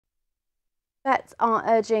Vets are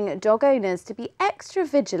urging dog owners to be extra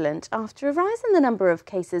vigilant after a rise in the number of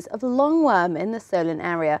cases of lungworm in the Solent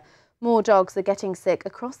area. More dogs are getting sick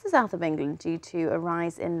across the south of England due to a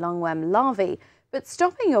rise in lungworm larvae. But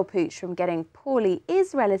stopping your pooch from getting poorly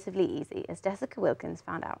is relatively easy, as Jessica Wilkins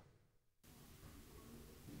found out.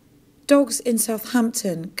 Dogs in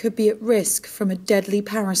Southampton could be at risk from a deadly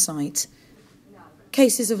parasite.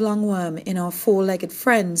 Cases of lungworm in our four-legged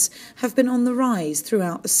friends have been on the rise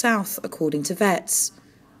throughout the south, according to vets.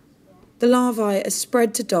 The larvae are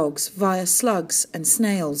spread to dogs via slugs and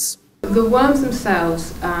snails. The worms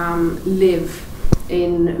themselves live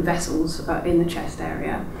in vessels in the chest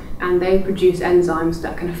area, and they produce enzymes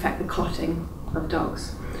that can affect the clotting of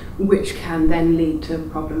dogs, which can then lead to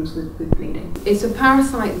problems with bleeding. It's a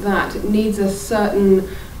parasite that needs a certain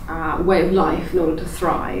way of life in order to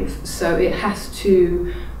thrive, so it has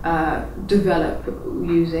to develop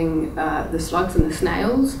using the slugs and the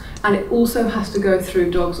snails, and it also has to go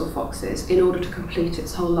through dogs or foxes in order to complete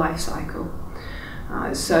its whole life cycle.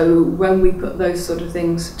 So when we put those sort of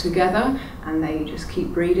things together, and they just keep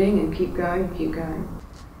breeding and keep going.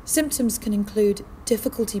 Symptoms can include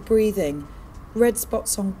difficulty breathing, red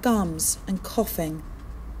spots on gums and coughing.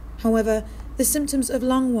 However, the symptoms of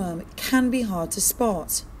lungworm can be hard to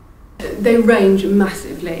spot. They range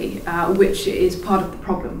massively, which is part of the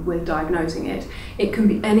problem with diagnosing it. It can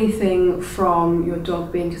be anything from your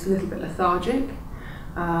dog being just a little bit lethargic,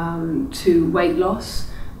 to weight loss,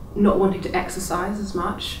 not wanting to exercise as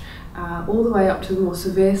much, all the way up to more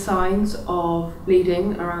severe signs of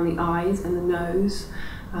bleeding around the eyes and the nose,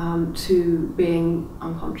 to being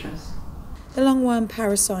unconscious. The lungworm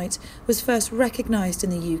parasite was first recognised in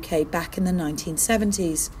the UK back in the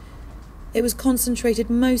 1970s. It was concentrated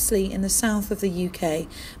mostly in the south of the UK,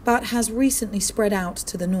 but has recently spread out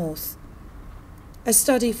to the north. A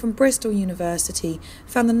study from Bristol University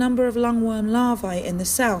found the number of lungworm larvae in the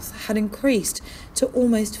south had increased to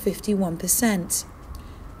almost 51%.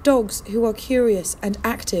 Dogs who are curious and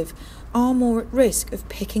active are more at risk of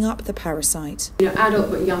picking up the parasite.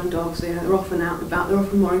 Adult but young dogs, they're often out and about, they're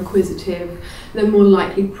often more inquisitive, they're more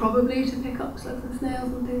likely probably to pick up slugs and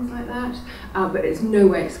snails and things like that, but it's no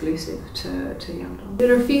way exclusive to young dogs.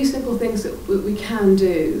 There are a few simple things that we can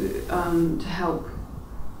do to help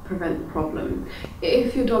prevent the problem.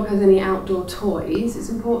 If your dog has any outdoor toys, it's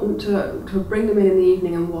important to bring them in the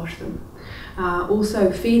evening and wash them.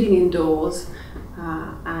 Also feeding indoors,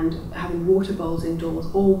 and having water bowls indoors,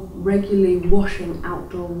 or regularly washing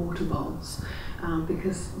outdoor water bowls,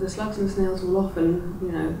 because the slugs and snails will often,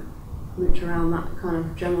 mooch around that kind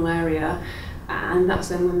of general area, and that's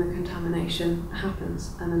then when the contamination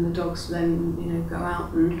happens, and then the dogs then go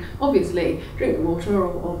out and obviously drink the water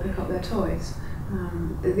or pick up their toys.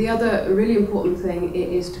 The other really important thing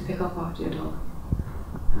is to pick up after your dog,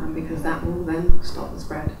 because that will then stop the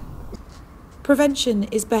spread. Prevention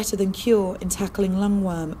is better than cure in tackling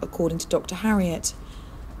lungworm, according to Dr. Harriet.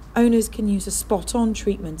 Owners can use a spot-on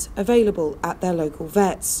treatment available at their local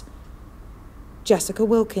vets. Jessica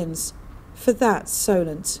Wilkins, for That's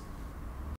Solent.